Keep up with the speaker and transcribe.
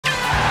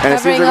And it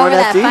seems Hovering they're over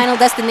going that FD. final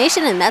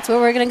destination, and that's where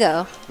we're going to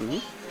go.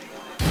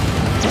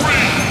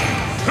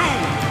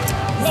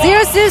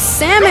 Zero Suit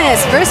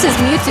Samus versus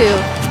Mewtwo.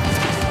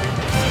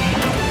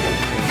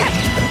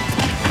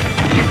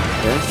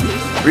 Yeah.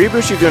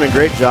 Ryubushi doing a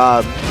great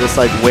job just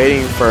like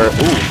waiting for,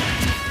 ooh.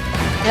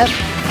 Yep.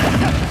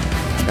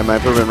 Am I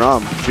proven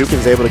wrong?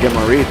 Jukain's able to get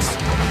more reads.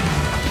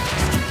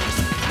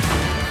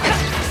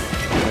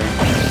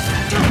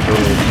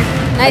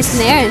 Nice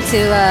nair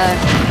into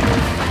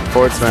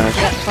Forward smash.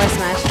 yep, forward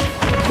smash.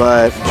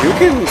 But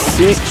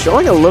Jukain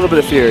showing a little bit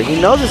of fear. He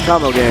knows his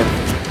combo game,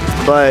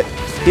 but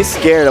he's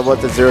scared of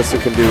what the Zero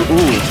Suit can do.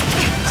 Ooh,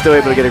 still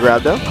able to get a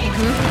grab though.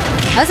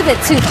 That was a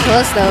bit too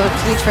close though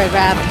to reach for a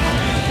grab.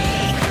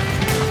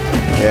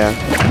 Yeah,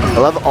 I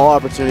love all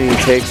opportunity he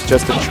takes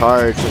just to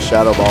charge the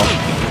Shadow Ball.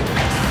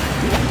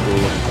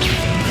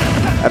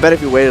 Ooh. I bet if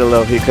he waited a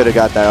little, he could have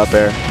got that up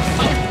air.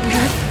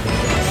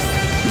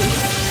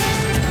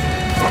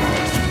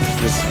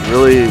 Just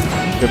really,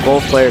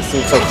 both players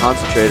seem so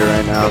concentrated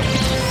right now.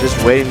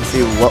 Just waiting to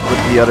see what would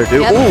the other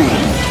do. Yep. Ooh!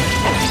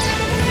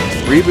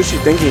 Ryubushi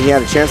thinking he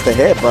had a chance to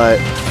hit, but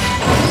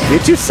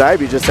Mewtwo side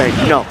B just saying,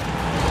 no,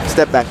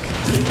 step back.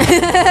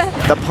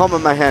 The palm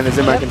of my hand is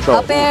in my control.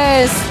 Up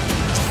airs.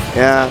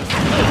 Yeah.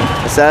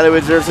 Sadly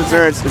with Zero Suit's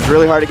nerves, it's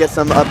really hard to get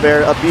some up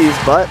air, up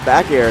Bs, but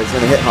back air is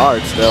going to hit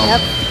hard still. Yep.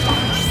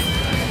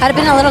 Had it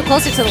been a little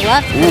closer to the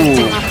left, could have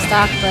taken off the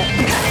stock, but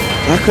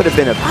that could have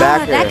been a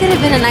back air. that could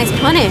have been a nice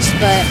punish,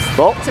 but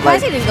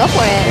surprised he didn't go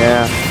for it.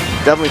 Yeah.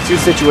 Definitely two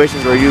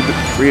situations where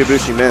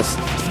Ryubushi missed.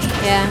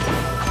 Yeah.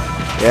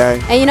 Yeah.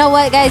 And you know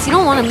what, guys? You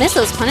don't want to miss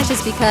those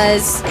punishes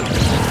because,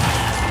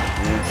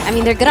 I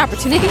mean, they're good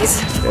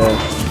opportunities. Yeah.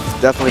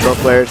 Definitely both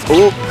players.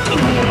 Ooh.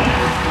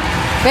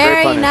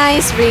 Very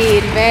nice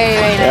read. Very,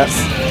 very nice.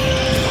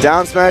 Yep.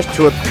 Down smash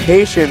to a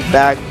patient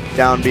back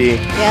down B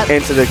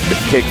into the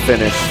kick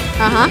finish.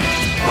 Uh-huh.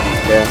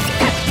 Yeah.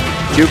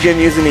 Jukain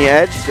using the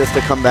edge just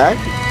to come back,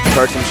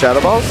 charge some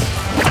Shadow Balls.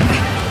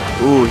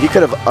 Ooh, he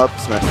could have up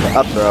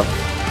throw.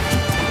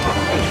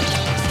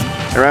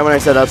 And right when I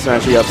said up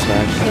smash, he up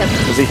smash.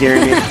 Yep. Was he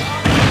hearing me?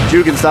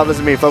 Jukain, stop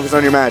listening to me. Focus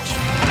on your match.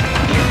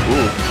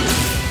 Ooh.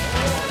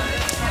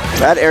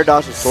 That air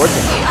dodge is sword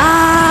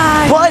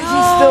damage. But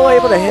he's still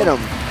able to hit him.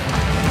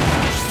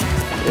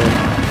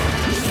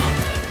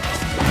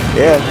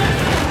 Yeah.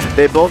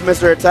 They both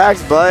missed their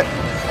attacks, but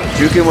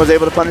Jukain was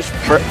able to punish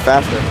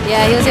faster.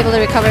 Yeah, he was able to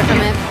recover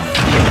from it.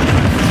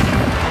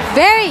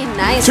 Very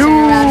nice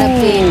turnaround up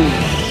B.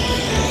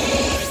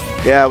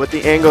 Yeah, with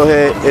the angle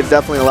hit, it's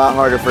definitely a lot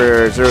harder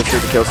for Zero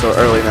Suit to kill so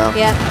early now.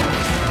 Yeah.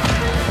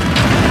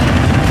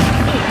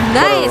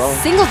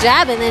 Nice single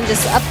jab and then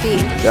just up B.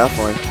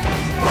 Definitely.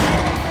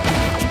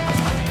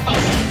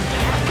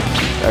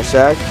 That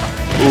Shaq.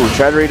 Ooh,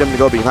 tried to read him to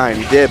go behind.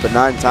 He did, but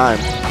not in time.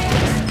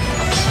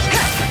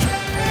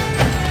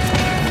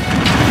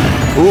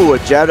 Ooh, a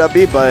jabbed up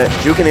B, but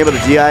Jukain able to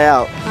DI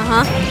out.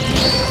 Uh-huh.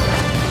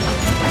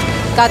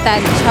 Got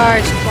that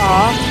charged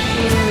ball.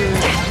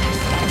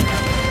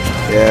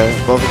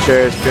 Yeah, both the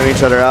chairs feeling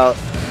each other out.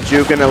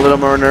 Jukain a little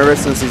more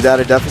nervous since he's at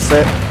a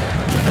deficit,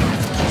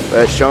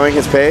 but showing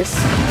his pace.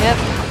 Yep.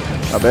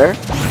 Up air.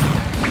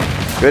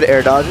 Good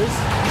air dodges.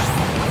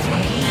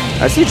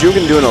 I see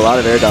Jukain doing a lot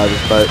of air dodges,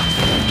 but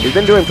he's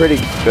been doing pretty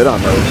good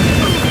on those.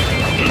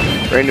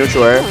 Very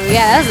neutral air. Ooh,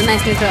 yeah, that was a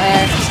nice neutral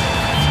air.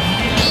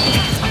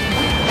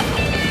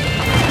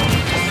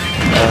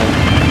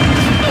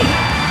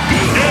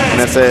 And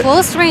that's it.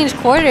 Close range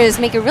quarters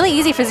make it really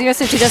easy for Zero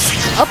Suit to just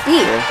up B.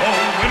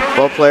 Yeah.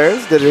 Both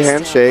players did a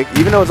handshake,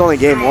 even though it's only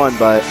game one,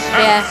 but...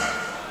 Yeah.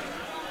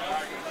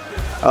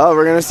 Oh,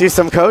 we're going to see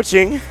some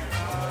coaching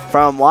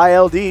from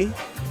YLD.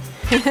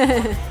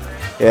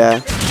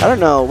 Yeah. I don't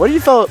know. What do you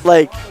felt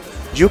like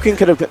Jukain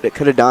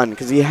could have done?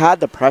 Because he had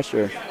the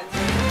pressure.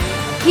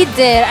 He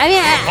did. I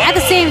mean, at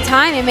the same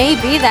time, it may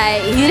be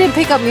that he didn't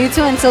pick up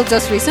Mewtwo until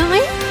just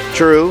recently.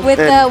 True. With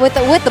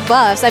the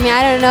buffs. I mean,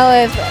 I don't know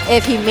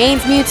if he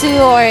mains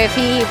Mewtwo or if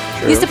he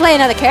used to play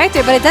another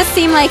character, but it does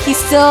seem like he's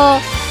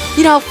still,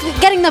 you know,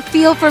 getting the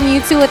feel for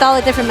Mewtwo with all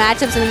the different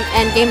matchups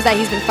and games that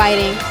he's been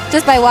fighting.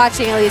 Just by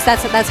watching, at least,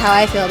 that's how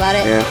I feel about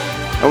it. Yeah.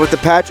 And with the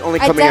patch only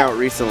coming out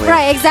recently.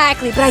 Right,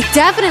 exactly. But I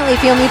definitely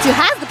feel Mewtwo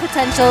has the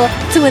potential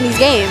to win these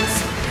games.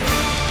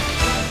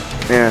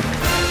 Yeah.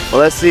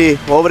 Well, let's see.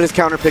 What would his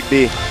counter pick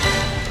be?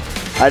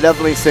 I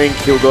definitely think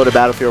he'll go to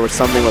Battlefield with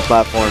something with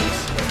platforms.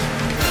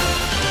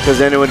 Because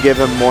then it would give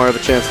him more of a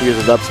chance to use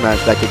his up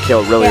smash that could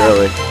kill really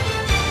early.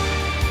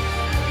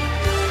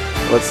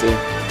 Let's see.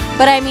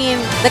 But I mean,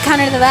 the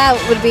counter to that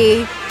would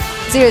be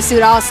Zero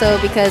Suit also,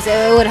 because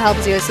it would help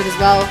Zero Suit as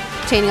well,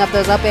 chaining up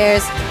those up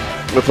airs.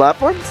 With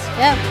platforms?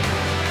 Yeah.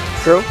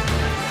 True.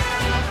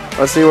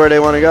 Let's see where they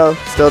want to go.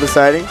 Still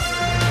deciding.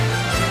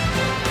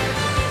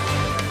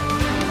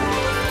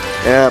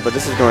 Yeah, but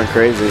this is going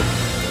crazy.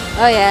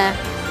 Oh, yeah.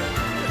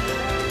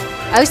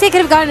 I wish they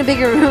could have gotten a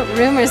bigger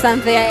room or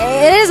something.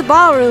 It is a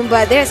ballroom,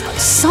 but there's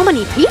so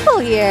many people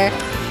here.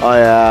 Oh,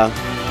 yeah.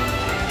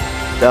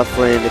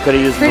 Definitely. They could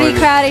have used Pretty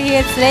crowded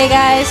here today,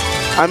 guys.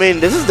 I mean,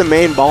 this is the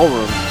main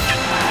ballroom.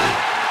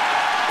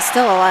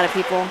 still a lot of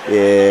people.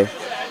 Yeah.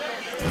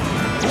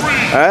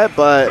 All right,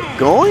 but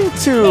going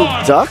to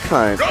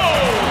Jukain.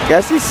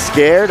 Guess he's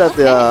scared of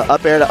the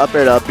up air to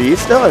up B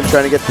still and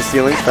trying to get the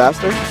ceilings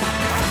faster.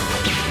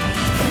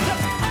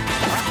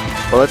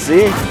 Well, let's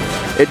see.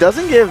 It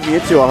doesn't give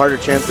Mewtwo a harder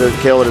chance to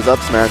kill with his up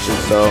smashes,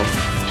 so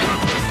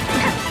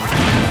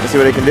let's see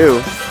what he can do.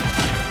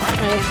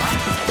 Right.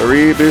 But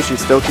Ryubushi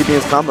still keeping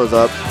his combos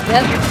up.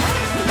 Yep.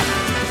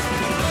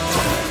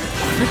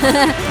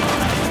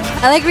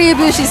 I like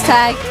Ryubushi's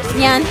tag.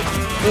 Yan.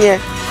 Yeah.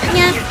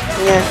 Yan.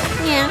 Yeah.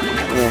 Yeah.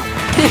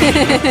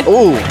 Yeah.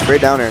 Ooh,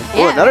 great down air. Ooh,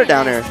 Yeah, another very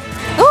down nice.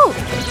 air. Ooh.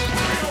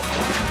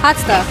 Hot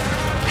stuff.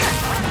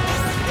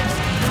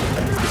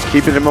 Just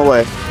keeping him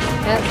away.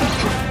 Yep.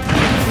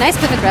 Nice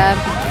pivot grab.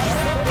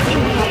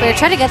 We were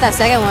trying to get that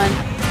second one.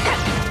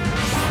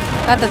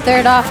 Got the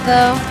third off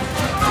though.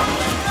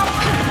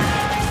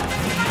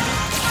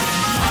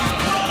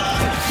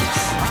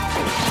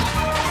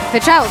 If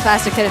it traveled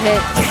faster, could have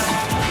hit.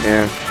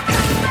 Yeah.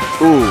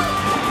 Ooh.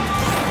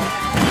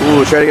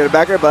 Ooh, try to get it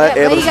back there, but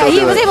Yeah, able to still he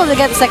do was it. able to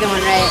get the second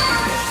one right.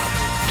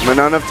 But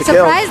not enough to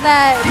kill. Surprised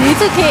that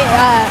Mewtwo came.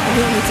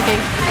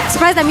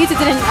 Surprised that Mewtwo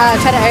didn't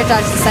try to air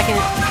dodge the second.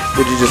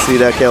 Did you just see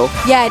that kill?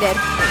 Yeah, I did.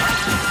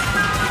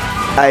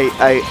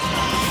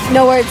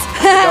 No words.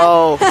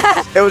 Oh,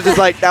 it was just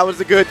like, that was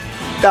too good.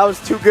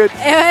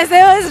 It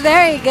was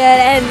very good,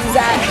 and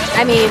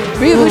I mean,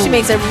 Ryubushi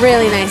makes a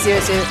really nice zero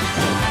suit.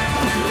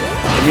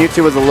 If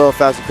Mewtwo was a little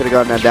faster, could have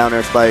gotten that down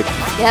air spike.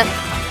 Yep.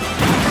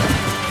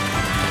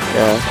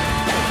 Yeah.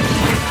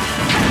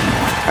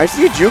 I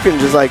see Jukain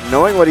just like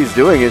knowing what he's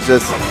doing. It's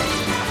just,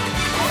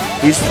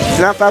 he's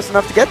not fast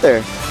enough to get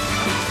there.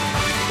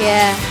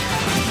 Yeah.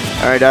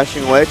 All right,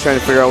 dashing away, trying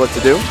to figure out what to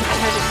do.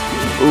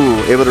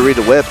 Ooh, able to read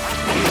the whip.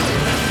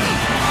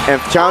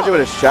 And challenge it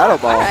with a shadow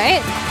ball. All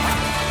right.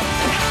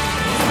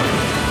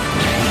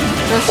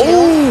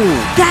 Ooh!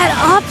 That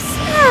up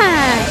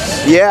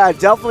smash! Yeah,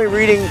 definitely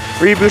reading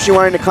Ryubushi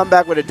wanting to come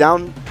back with a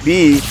down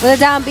B. With a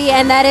down B,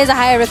 and that is a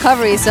higher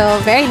recovery, so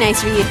very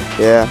nice read.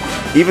 Yeah.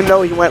 Even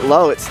though he went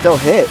low, it still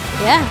hit.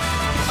 Yeah.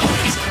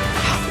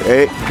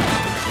 Great.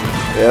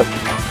 Yep.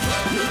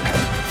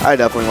 I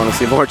definitely want to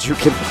see more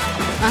Jukain.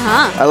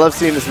 I love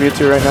seeing this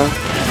Mewtwo right now.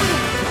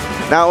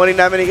 Not winning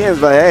that many games,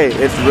 but hey,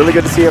 it's really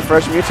good to see a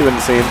fresh Mewtwo in the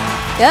scene.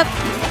 Yep.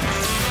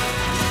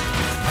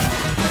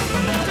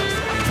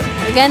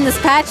 Again, this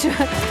patch,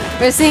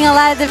 we're seeing a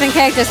lot of different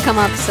characters come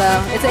up, so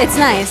it's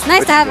nice.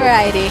 Nice to have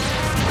variety.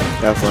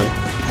 Definitely.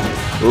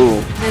 Ooh,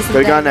 Nice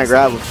could have gotten that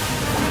grab.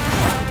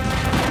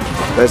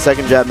 But the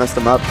second jab messed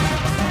him up.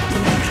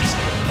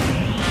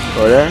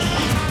 Go there.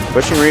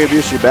 Pushing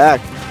Ryubushi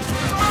back.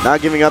 Not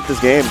giving up this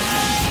game.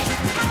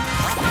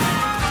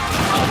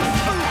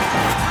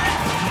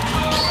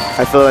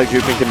 I feel like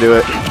Jukain can do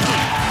it.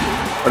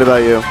 What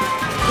about you?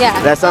 Yeah.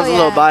 That sounds a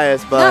little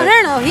biased, but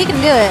No, he can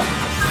do it.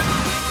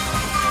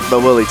 but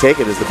will he take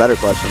it is the better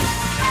question.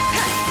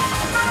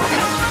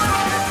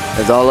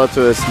 It's all up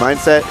to his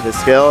mindset, his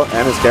skill,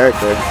 and his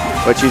character,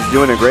 which he's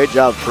doing a great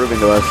job proving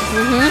to us.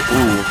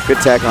 Ooh, good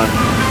tech on.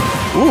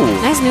 Ooh.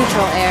 Nice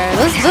neutral air.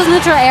 Those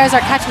neutral airs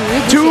are catching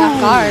Ryubushi off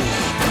guard.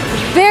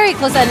 Very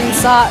close ending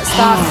stop.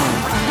 Oh,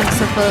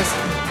 so close.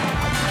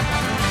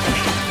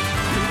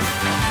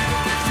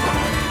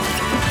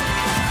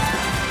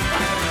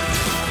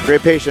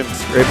 Great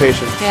patience, great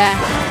patience. Yeah.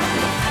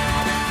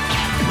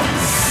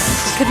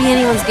 Could be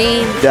anyone's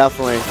game.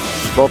 Definitely.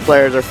 Both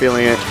players are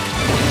feeling it.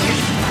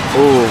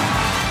 Ooh.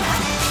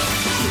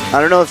 I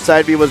don't know if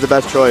side B was the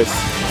best choice.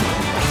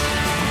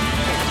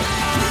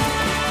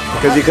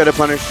 Because he could have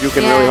punished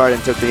Jukain really hard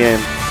and took the game.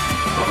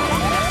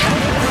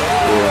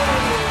 Ooh.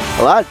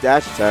 A lot of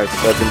dash attacks,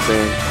 that's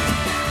insane.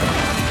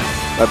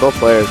 By both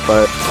players,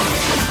 but...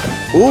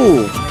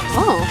 Ooh.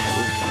 Oh.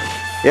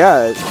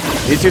 Yeah,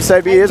 these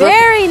side B is...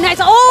 Very nice.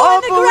 Oh,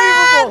 and the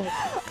grab!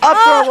 Up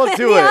throw will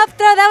do the it. up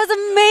throw, that was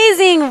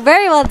amazing.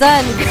 Very well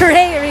done.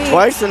 Great read.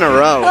 Twice in a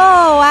row.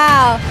 Oh,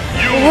 wow.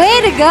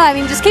 Way to go. I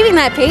mean, just keeping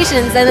that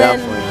patience and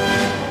Definitely.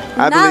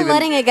 then not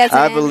letting it get to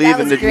I him. believe That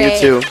in was the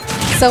great. Mewtwo.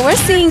 So we're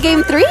seeing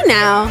game 3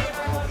 now.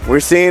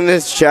 We're seeing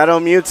this Shadow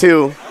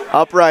Mewtwo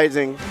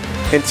uprising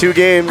in 2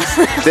 games.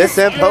 This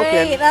and Great.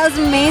 Pokken. That was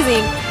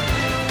amazing.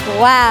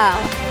 Wow.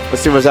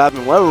 Let's see what's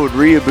happening. What would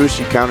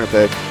Ryubushi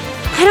counterpick?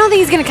 I don't think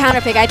he's going to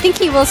counterpick. I think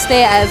he will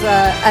stay as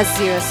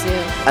Zero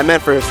Suit. I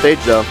meant for his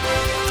stage though.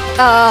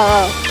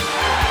 Oh.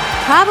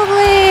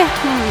 Probably.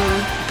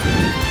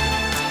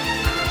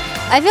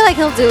 I feel like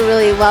he'll do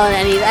really well in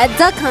any. At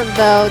Duck Hunt,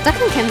 though, Duck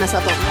Hunt can mess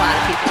up a lot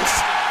of people.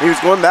 He was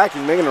going back.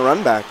 He's making a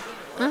run back.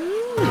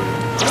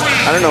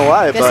 I don't know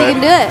why, Guess but he can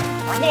do it.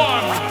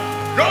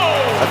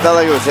 I felt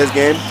like it was his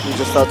game. He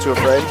just felt too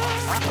afraid.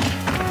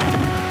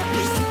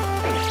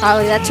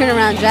 Probably that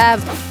turnaround jab.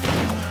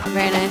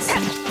 Very nice.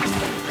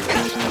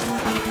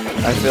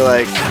 I feel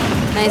like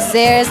Nice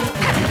Zairs.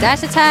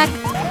 Dash attack.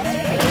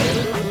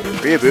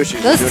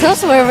 Ryubushi's Those doing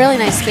tilts were really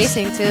nice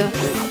spacing, too.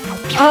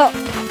 Oh.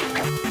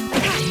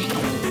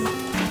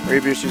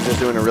 Ryubushi's just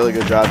doing a really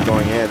good job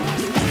going in.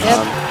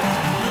 Yep.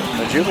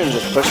 But Jukain's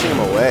just pushing him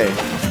away.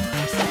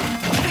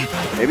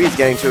 Maybe he's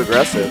getting too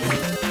aggressive.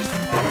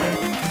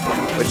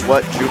 Which is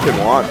what Jukain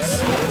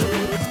wants.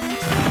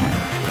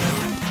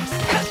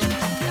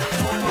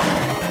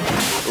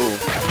 Ooh.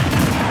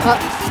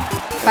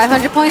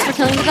 500 points for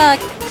killing the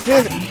duck.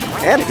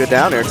 And a good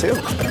down air too.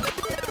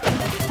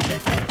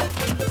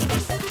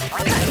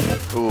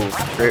 Ooh,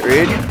 great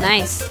read.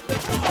 Nice.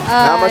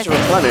 Not much of a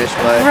punish,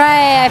 but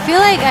right. I feel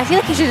like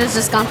he should have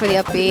just gone for the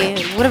up B.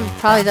 It would have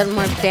probably done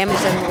more damage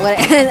than what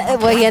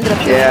he ended up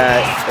doing.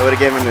 Yeah, it would have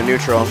given him the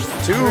neutral.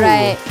 2.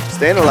 Right.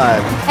 Staying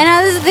alive. And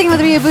now this is the thing with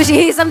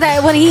Ryubushi.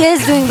 Sometimes when he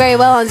is doing very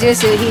well on Zero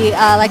Suit, he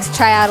likes to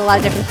try out a lot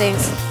of different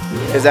things.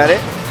 Is that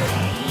it?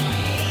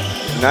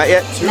 Not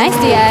yet. 2. Nice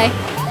DI.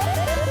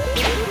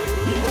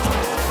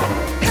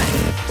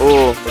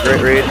 Ooh,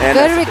 great read. And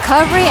good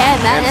recovery,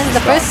 and that ends the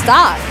first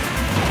stock.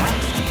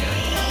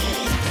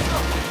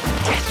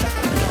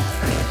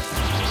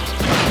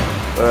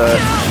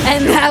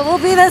 And that will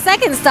be the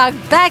second stock.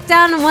 Back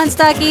down to 1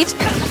 stock each.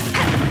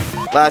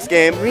 Last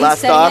game, Resetting last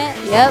stock.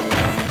 It. Yep.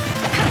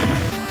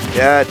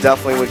 Yeah, it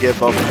definitely would give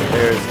both of the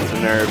players the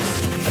nerves.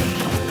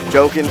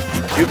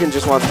 Jukain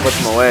just wants to push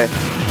him away.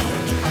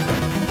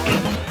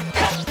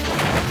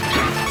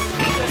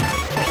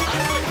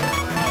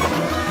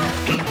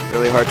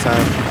 Really hard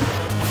time.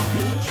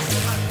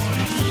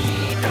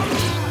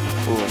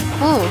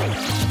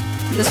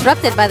 Ooh.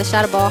 Disrupted by the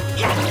shadow ball.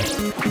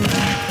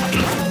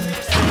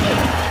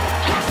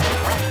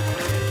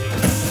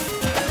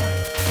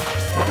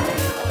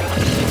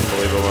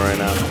 Unbelievable right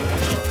now.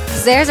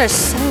 Theirs are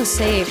so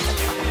safe.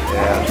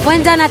 Yeah.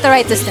 When done at the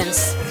right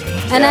distance.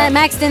 And at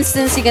max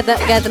distance, you get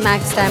the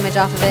max damage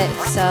off of it.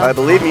 So I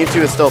believe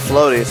Mewtwo is still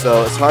floaty,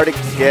 so it's hard to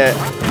get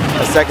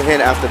a second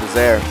hit after the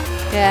Zair.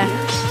 Yeah.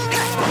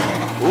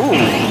 Ooh.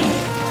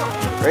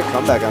 Great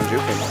comeback on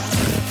Jukain.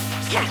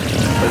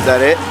 Is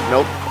that it?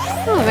 Nope.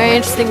 Oh, very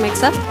interesting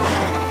mix-up.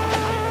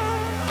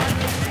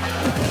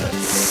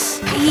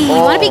 You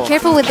want to be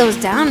careful with those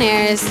down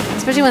airs,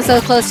 especially when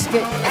so close to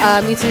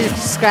Mewtwo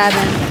just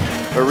grabbing.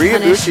 But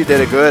Ryubushi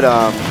did a good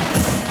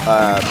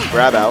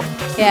grab out.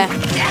 Yeah.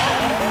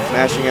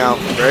 Mashing out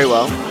very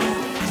well.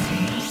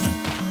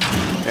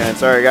 And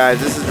sorry guys,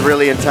 this is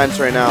really intense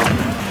right now.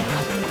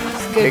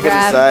 Good They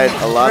grab. can decide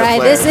a lot of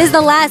players. This is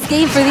the last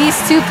game for these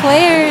 2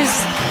 players.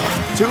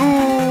 2.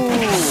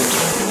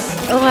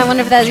 Oh, I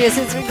wonder if that's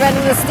since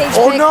regretting the stage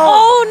Oh pick. no!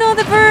 Oh no,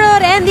 the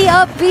Burrowed and the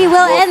up B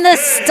will end the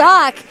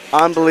stock.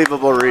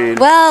 Unbelievable read.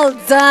 Well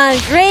done.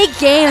 Great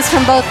games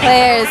from both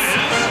players.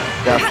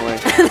 Definitely.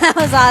 That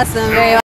was awesome. Very